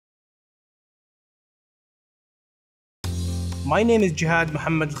My name is Jihad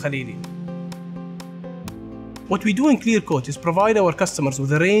Muhammad Al-Khalili. What we do in Clearcoat is provide our customers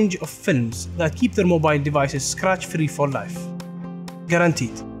with a range of films that keep their mobile devices scratch-free for life.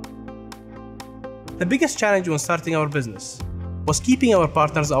 Guaranteed. The biggest challenge when starting our business was keeping our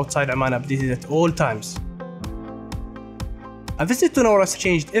partners outside Oman updated at all times. A visit to Nawras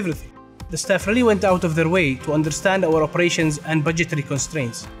changed everything. The staff really went out of their way to understand our operations and budgetary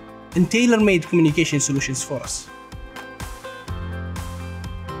constraints and tailor-made communication solutions for us.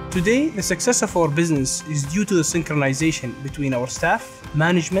 Today, the success of our business is due to the synchronization between our staff,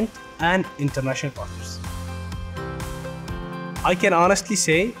 management, and international partners. I can honestly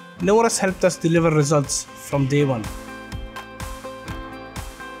say, Nawras helped us deliver results from day one.